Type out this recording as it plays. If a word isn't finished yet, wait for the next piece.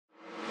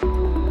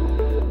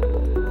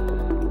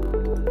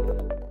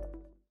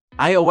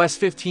iOS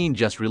 15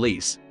 just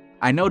released.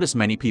 I noticed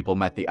many people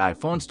met the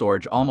iPhone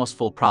storage almost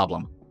full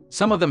problem.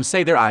 Some of them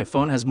say their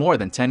iPhone has more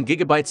than 10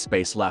 GB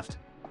space left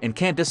and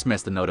can't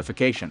dismiss the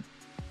notification.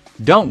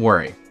 Don't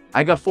worry,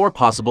 I got 4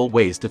 possible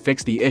ways to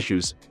fix the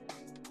issues.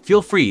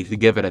 Feel free to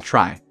give it a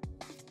try.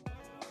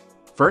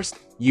 First,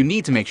 you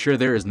need to make sure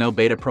there is no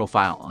beta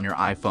profile on your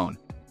iPhone,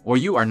 or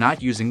you are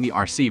not using the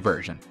RC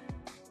version.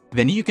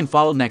 Then you can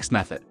follow next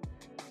method.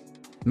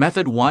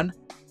 Method 1.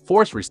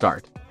 Force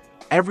restart.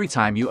 Every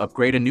time you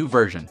upgrade a new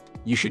version,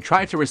 you should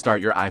try to restart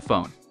your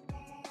iPhone.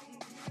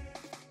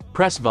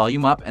 Press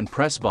volume up and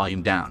press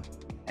volume down,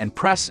 and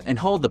press and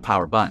hold the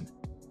power button.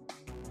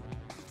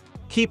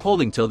 Keep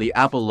holding till the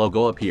Apple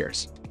logo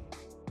appears.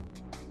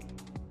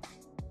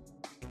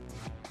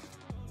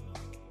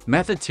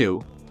 Method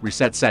 2.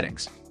 Reset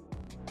settings.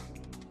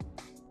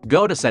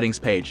 Go to Settings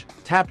page,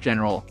 tap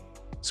General,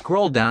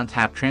 scroll down,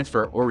 tap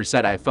Transfer or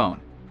Reset iPhone.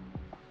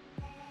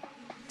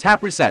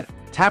 Tap Reset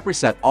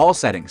all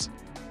settings.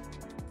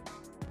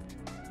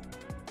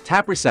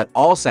 Tap Reset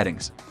all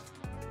settings.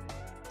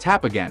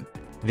 Tap again,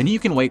 then you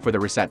can wait for the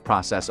reset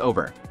process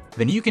over.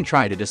 Then you can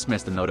try to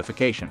dismiss the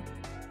notification.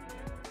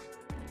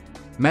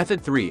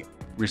 Method 3.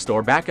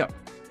 Restore backup.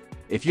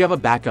 If you have a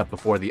backup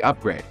before the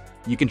upgrade,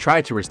 you can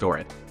try to restore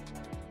it.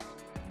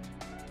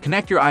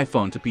 Connect your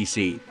iPhone to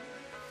PC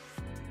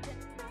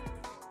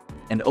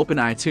and open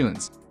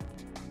iTunes.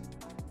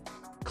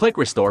 Click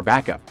Restore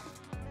Backup.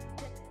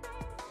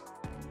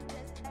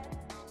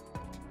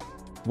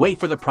 Wait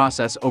for the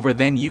process over,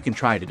 then you can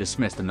try to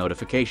dismiss the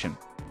notification.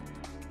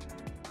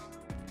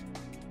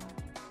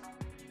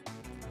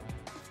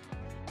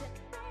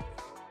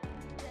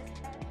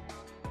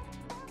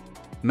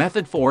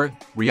 Method 4.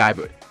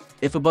 ReiBoot.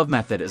 If above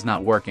method is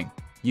not working,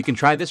 you can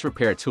try this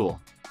repair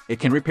tool. It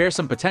can repair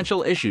some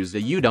potential issues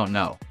that you don't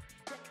know.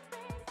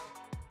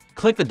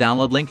 Click the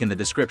download link in the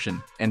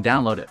description and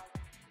download it.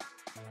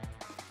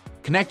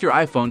 Connect your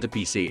iPhone to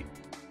PC.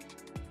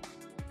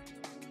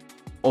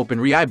 Open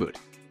ReiBoot.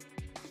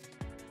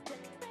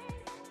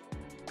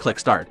 Click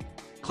Start.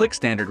 Click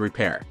Standard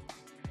Repair.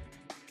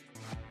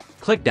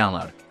 Click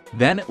Download.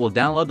 Then it will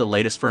download the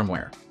latest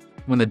firmware.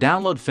 When the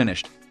download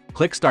finished,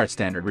 click Start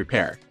Standard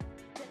Repair.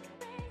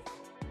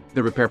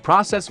 The repair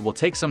process will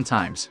take some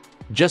time.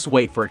 Just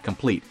wait for it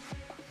complete.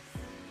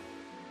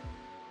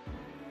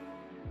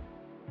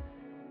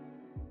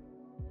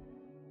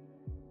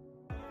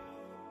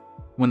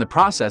 When the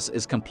process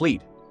is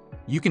complete,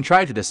 you can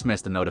try to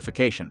dismiss the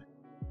notification.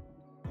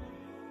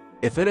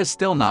 If it is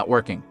still not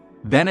working,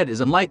 then it is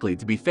unlikely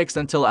to be fixed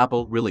until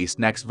Apple release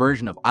next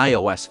version of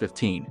iOS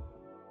 15.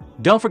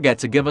 Don't forget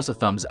to give us a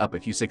thumbs up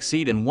if you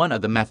succeed in one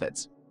of the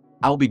methods.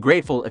 I'll be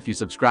grateful if you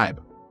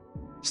subscribe.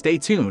 Stay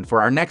tuned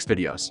for our next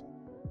videos.